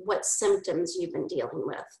me what symptoms you've been dealing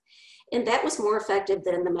with. And that was more effective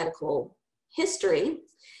than the medical history,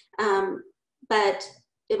 but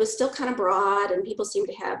it was still kind of broad and people seemed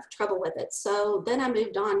to have trouble with it. So then I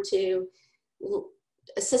moved on to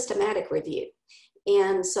a systematic review.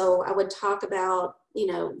 And so I would talk about,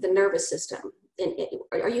 the nervous system.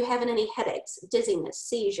 Are you having any headaches, dizziness,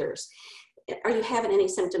 seizures? Are you having any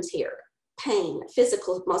symptoms here? Pain,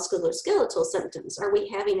 physical, musculoskeletal symptoms. Are we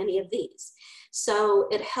having any of these? So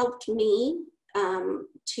it helped me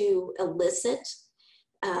to elicit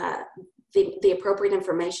the appropriate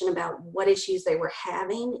information about what issues they were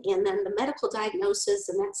having, and then the medical diagnosis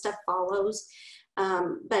and that stuff follows.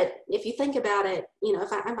 But if you think about it,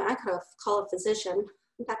 if I could have called a physician,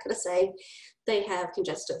 I'm not going to say they have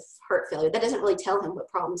congestive heart failure. That doesn't really tell him what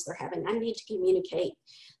problems they're having. I need to communicate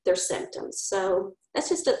their symptoms. So that's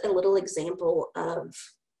just a little example of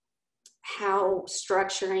how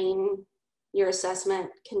structuring your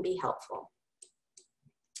assessment can be helpful.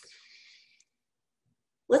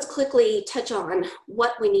 Let's quickly touch on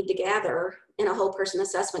what we need to gather in a whole person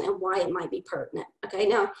assessment and why it might be pertinent. Okay,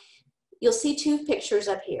 now You'll see two pictures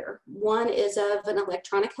up here. One is of an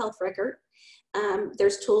electronic health record.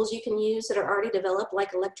 There's tools you can use that are already developed,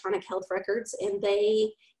 like electronic health records, and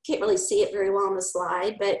they can't really see it very well on the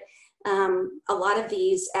slide, but a lot of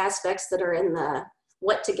these aspects that are in the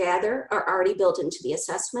what to gather are already built into the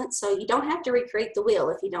assessment. So you don't have to recreate the wheel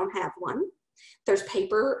if you don't have one. There's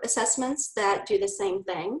paper assessments that do the same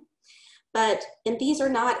thing, and these are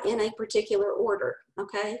not in a particular order,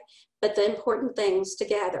 okay? But the important things to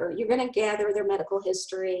gather, you're gonna gather their medical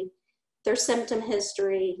history, their symptom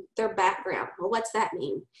history, their background. Well, what's that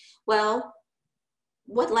mean? Well,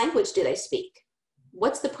 what language do they speak?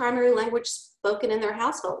 What's the primary language spoken in their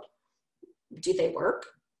household? Do they work?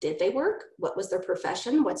 Did they work? What was their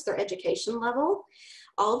profession? What's their education level?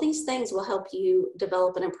 All these things will help you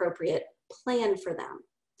develop an appropriate plan for them.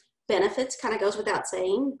 Benefits kind of goes without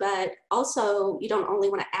saying, but also you don't only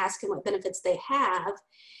want to ask them what benefits they have,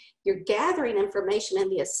 you're gathering information in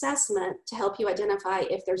the assessment to help you identify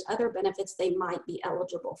if there's other benefits they might be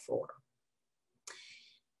eligible for.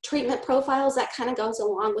 Treatment profiles, that kind of goes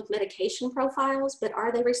along with medication profiles, but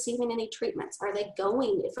are they receiving any treatments? Are they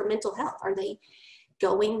going for mental health? Are they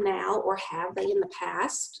going now, or have they in the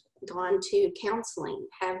past gone to counseling?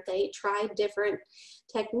 Have they tried different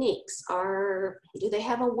techniques? Do they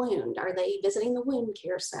have a wound? Are they visiting the wound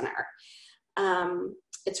care center?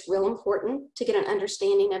 It's real important to get an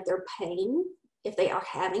understanding of their pain, if they are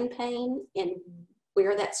having pain and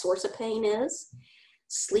where that source of pain is.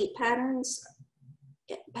 Sleep patterns,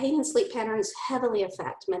 pain and sleep patterns heavily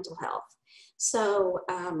affect mental health. So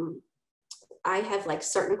I have like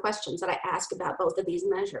certain questions that I ask about both of these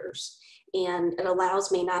measures, and it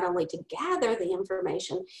allows me not only to gather the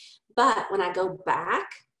information, but when I go back,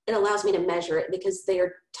 it allows me to measure it because they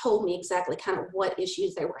told me exactly kind of what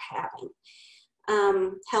issues they were having.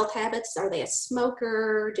 Health habits, are they a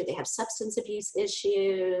smoker? Do they have substance abuse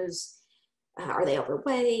issues? Are they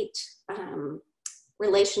overweight?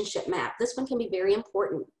 Relationship map, this one can be very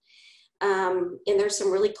important. And there's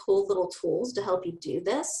some really cool little tools to help you do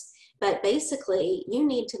this. But basically, you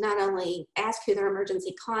need to not only ask who their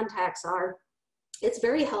emergency contacts are, it's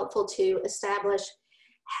very helpful to establish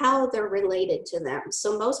how they're related to them.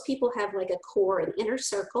 So most people have like a core, an inner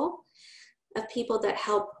circle of people that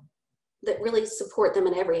help, that really support them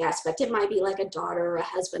in every aspect. It might be like a daughter, a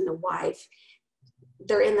husband, a wife.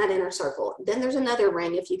 They're in that inner circle. Then there's another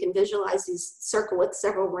ring, if you can visualize this circle with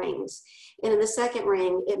several rings. And in the second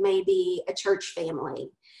ring, it may be a church family,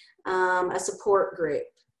 a support group.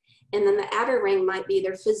 And then the outer ring might be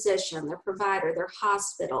their physician, their provider, their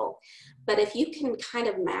hospital. But if you can kind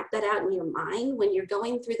of map that out in your mind when you're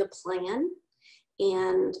going through the plan,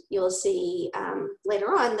 and you'll see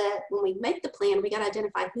later on that when we make the plan, we got to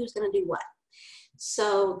identify who's going to do what.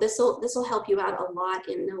 So this will help you out a lot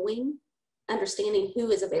in understanding who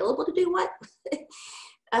is available to do what,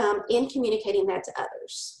 and communicating that to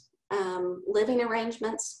others. Living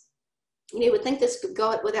arrangements, you would think this could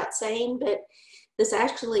go without saying, but this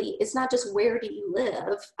actually, it's not just where do you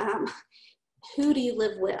live, who do you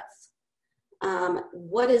live with?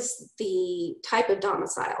 What is the type of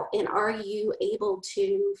domicile, and are you able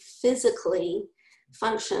to physically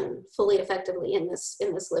function fully effectively in this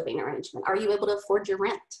living arrangement? Are you able to afford your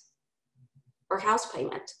rent or house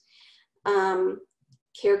payment?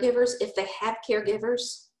 Caregivers, if they have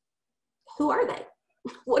caregivers, who are they?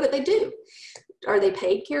 What do they do? Are they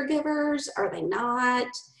paid caregivers? Are they not?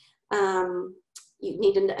 You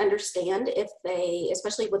need to understand if they,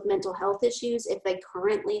 especially with mental health issues, if they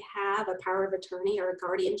currently have a power of attorney or a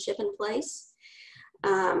guardianship in place.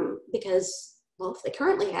 Because, well, if they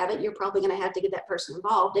currently have it, you're probably going to have to get that person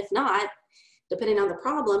involved. If not, depending on the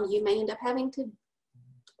problem, you may end up having to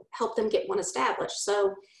help them get one established.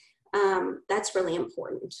 So that's really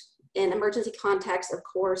important. And emergency contacts, of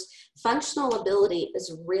course, functional ability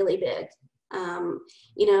is really big.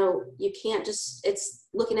 You can't just, it's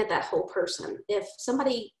looking at that whole person. If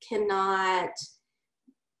somebody cannot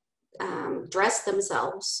dress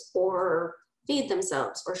themselves or feed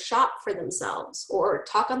themselves or shop for themselves or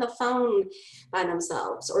talk on the phone by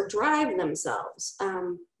themselves or drive themselves,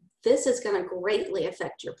 this is going to greatly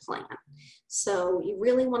affect your plan. So you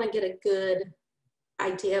really want to get a good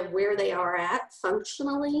idea of where they are at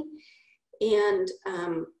functionally. And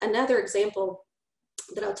another example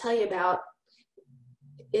that I'll tell you about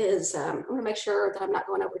is, I want to make sure that I'm not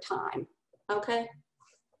going over time. Okay.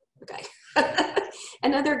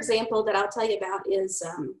 Another example that I'll tell you about is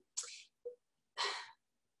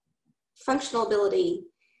functional ability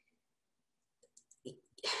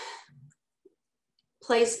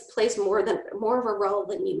plays more of a role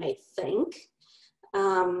than you may think.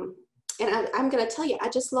 And I'm going to tell you, I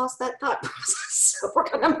just lost that thought process. So we're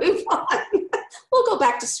going to move on. We'll go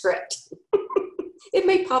back to script. It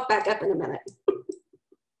may pop back up in a minute.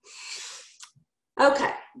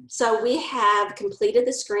 Okay, so we have completed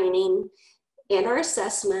the screening and our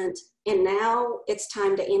assessment, and now it's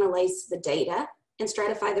time to analyze the data and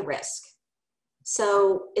stratify the risk.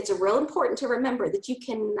 So it's real important to remember that you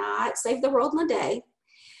cannot save the world in a day,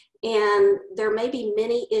 and there may be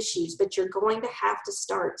many issues, but you're going to have to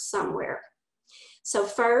start somewhere. So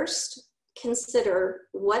first, consider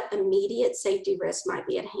what immediate safety risks might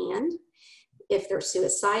be at hand. If they're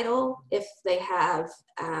suicidal, if they have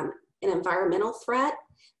an environmental threat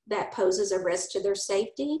that poses a risk to their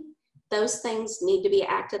safety, those things need to be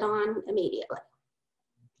acted on immediately.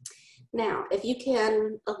 Now, if you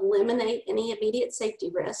can eliminate any immediate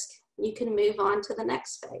safety risk, you can move on to the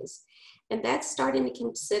next phase. And that's starting to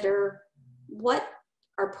consider what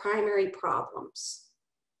are primary problems,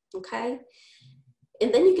 okay?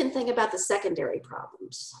 And then you can think about the secondary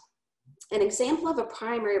problems. An example of a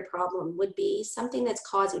primary problem would be something that's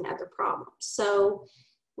causing other problems. So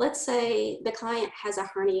let's say the client has a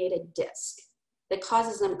herniated disc that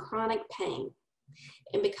causes them chronic pain.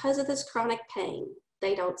 And because of this chronic pain,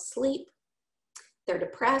 they don't sleep, they're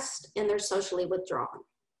depressed, and they're socially withdrawn.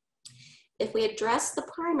 If we address the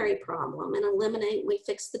primary problem and eliminate, we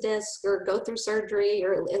fix the disc or go through surgery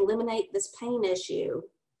or eliminate this pain issue,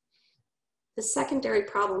 the secondary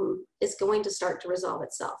problem is going to start to resolve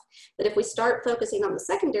itself. But if we start focusing on the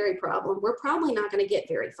secondary problem, we're probably not going to get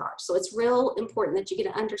very far. So it's real important that you get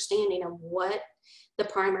an understanding of what the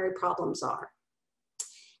primary problems are.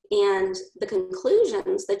 And the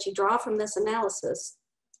conclusions that you draw from this analysis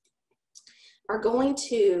are going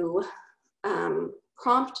to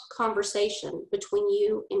prompt conversation between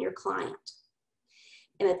you and your client.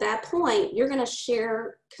 And at that point, you're going to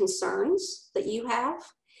share concerns that you have,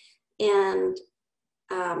 and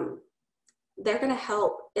they're going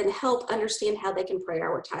to help understand how they can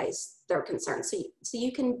prioritize their concerns. So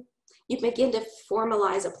you begin to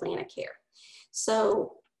formalize a plan of care.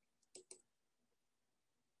 So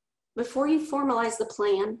before you formalize the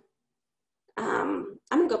plan, I'm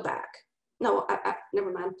going to go back. No,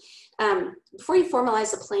 never mind. Before you formalize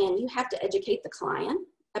the plan, you have to educate the client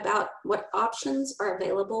about what options are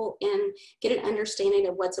available and get an understanding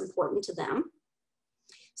of what's important to them.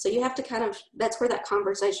 So you have to that's where that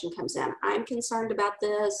conversation comes in. I'm concerned about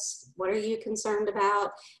this. What are you concerned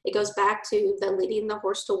about? It goes back to the leading the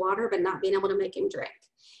horse to water, but not being able to make him drink.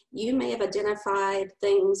 You may have identified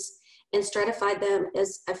things and stratified them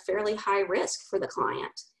as a fairly high risk for the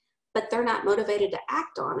client, but they're not motivated to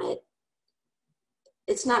act on it.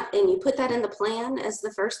 It's not, and you put that in the plan as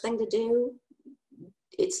the first thing to do,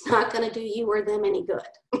 it's not going to do you or them any good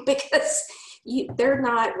because they're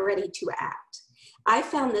not ready to act. I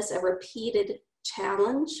found this a repeated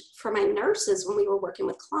challenge for my nurses when we were working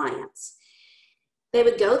with clients. They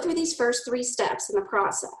would go through these first 3 steps in the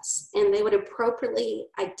process, and they would appropriately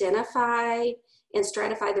identify and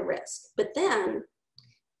stratify the risk. But then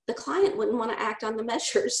the client wouldn't want to act on the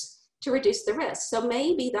measures to reduce the risk. So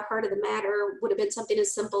maybe the heart of the matter would have been something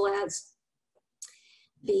as simple as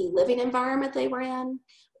the living environment they were in,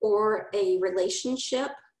 or a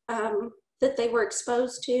relationship that they were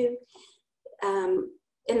exposed to.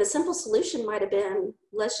 And the simple solution might have been,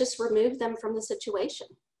 let's just remove them from the situation.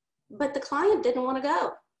 But the client didn't want to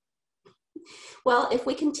go. Well, if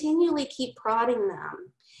we continually keep prodding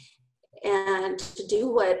them and to do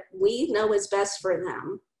what we know is best for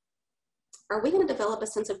them, are we going to develop a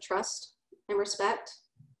sense of trust and respect?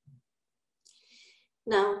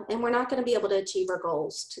 No, and we're not going to be able to achieve our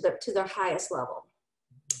goals to their highest level.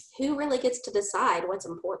 Who really gets to decide what's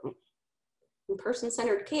important? In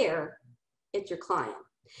person-centered care, it's your client.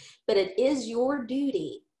 But it is your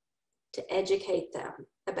duty to educate them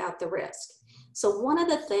about the risk. So one of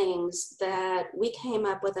the things that we came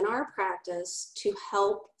up with in our practice to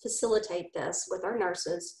help facilitate this with our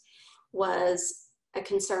nurses was a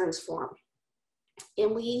concerns form.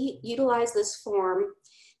 And we utilize this form.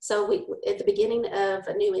 So at the beginning of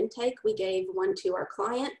a new intake, we gave one to our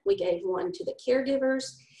client, we gave one to the caregivers,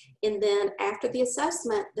 and then after the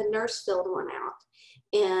assessment, the nurse filled one out.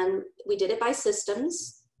 And we did it by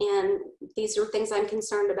systems, and these are things I'm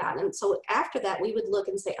concerned about. And so after that, we would look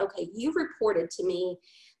and say, okay, you reported to me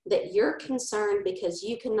that you're concerned because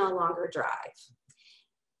you can no longer drive.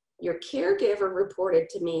 Your caregiver reported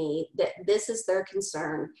to me that this is their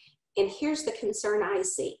concern, and here's the concern I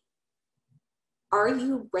see. Are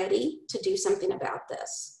you ready to do something about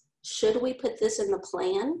this? Should we put this in the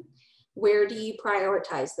plan? Where do you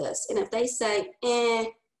prioritize this? And if they say,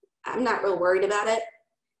 I'm not real worried about it,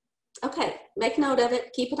 okay, make note of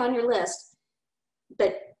it, keep it on your list,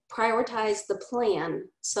 but prioritize the plan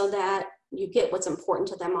so that you get what's important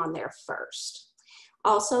to them on there first.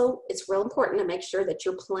 Also, it's real important to make sure that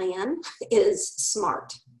your plan is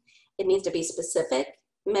SMART. It needs to be specific,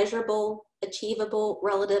 measurable, achievable,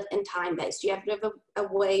 relative, and time-based. You have to have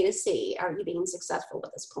a way to see, are you being successful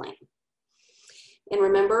with this plan? And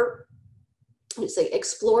remember, you say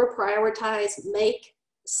explore, prioritize, make,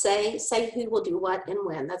 say who will do what and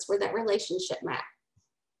when. That's where that relationship map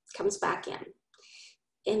comes back in.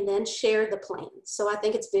 And then share the plan. So I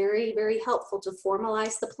think it's very, very helpful to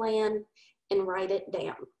formalize the plan and write it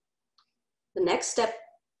down. The next step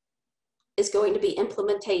is going to be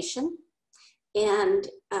implementation. And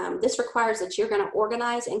this requires that you're going to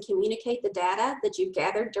organize and communicate the data that you've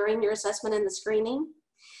gathered during your assessment and the screening.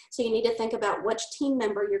 So you need to think about which team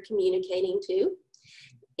member you're communicating to.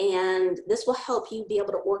 And this will help you be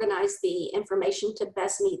able to organize the information to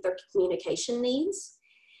best meet their communication needs.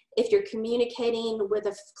 If you're communicating with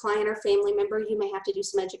a client or family member, you may have to do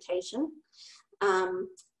some education.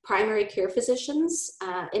 Primary care physicians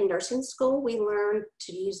in nursing school, we learned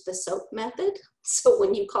to use the SOAP method. So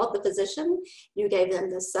when you called the physician, you gave them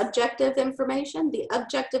the subjective information, the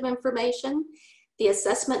objective information, the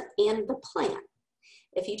assessment, and the plan.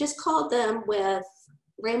 If you just called them with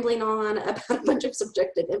rambling on about a bunch of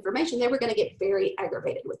subjective information, they were going to get very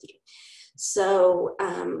aggravated with you. So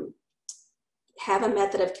have a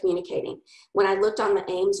method of communicating. When I looked on the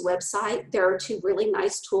AIMS website, there are two really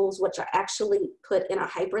nice tools, which I actually put in a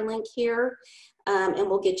hyperlink here, and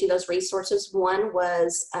we'll get you those resources. One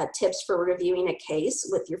was tips for reviewing a case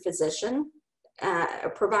with your physician, a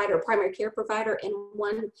provider, a primary care provider, and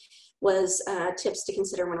one was tips to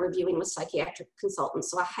consider when reviewing with psychiatric consultants.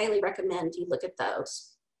 So I highly recommend you look at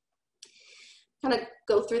those. Kind of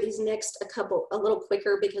go through these next a little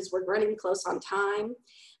quicker because we're running close on time.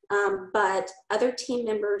 But other team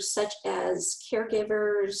members, such as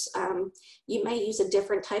caregivers, you may use a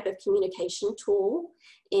different type of communication tool.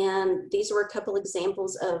 And these were a couple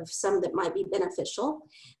examples of some that might be beneficial.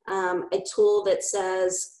 A tool that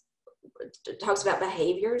talks about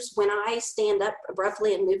behaviors. When I stand up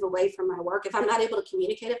abruptly and move away from my work, if I'm not able to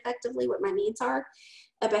communicate effectively what my needs are,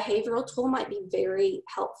 a behavioral tool might be very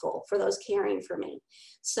helpful for those caring for me.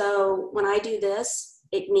 So when I do this,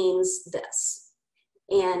 it means this.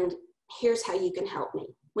 And here's how you can help me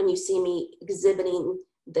when you see me exhibiting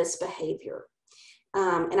this behavior.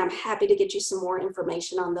 And I'm happy to get you some more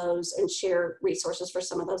information on those and share resources for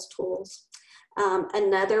some of those tools.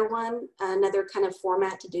 Another kind of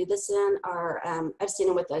format to do this in are, I've seen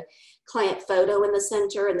it with a client photo in the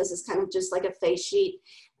center, and this is kind of just like a face sheet.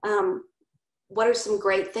 What are some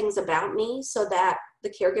great things about me so that the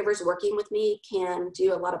caregivers working with me can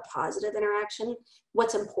do a lot of positive interaction,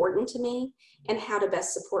 what's important to me, and how to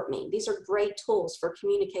best support me. These are great tools for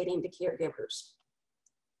communicating to caregivers.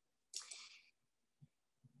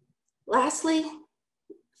 Lastly,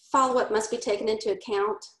 follow-up must be taken into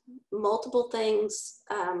account. Multiple things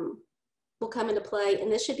will come into play, and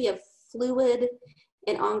this should be a fluid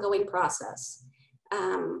and ongoing process.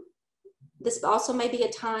 This also may be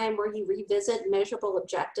a time where you revisit measurable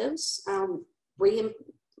objectives,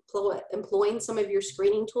 employing some of your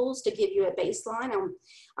screening tools to give you a baseline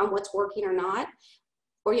on what's working or not.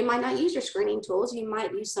 Or you might not use your screening tools. You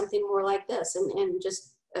might use something more like this and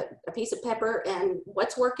just a piece of pepper and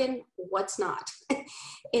what's working, what's not.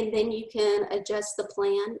 And then you can adjust the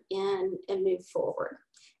plan and move forward.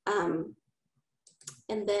 And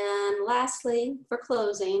then lastly, for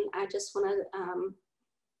closing, I just want to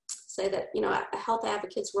say that, a health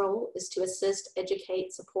advocate's role is to assist,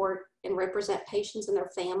 educate, support, and represent patients and their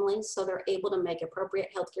families so they're able to make appropriate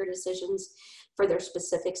healthcare decisions for their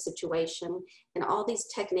specific situation. And all these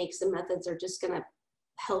techniques and methods are just going to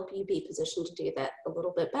help you be positioned to do that a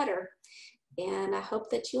little bit better. And I hope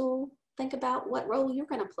that you'll think about what role you're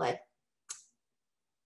going to play.